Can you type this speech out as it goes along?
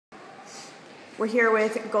We're here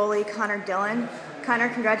with goalie Connor Dillon. Connor,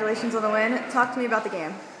 congratulations on the win. Talk to me about the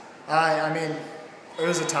game. It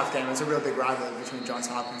was a tough game. It was a real big rivalry between Johns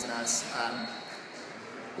Hopkins and us.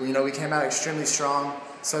 We came out extremely strong,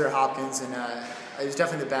 so did Hopkins, and it was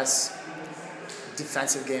definitely the best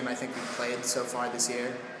defensive game I think we've played so far this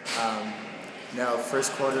year.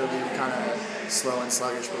 First quarter we were kind of slow and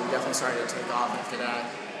sluggish, but we definitely started to take off after that.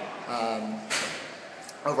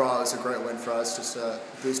 Overall, it was a great win for us, just to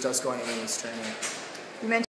boost us going into this tournament. You mentioned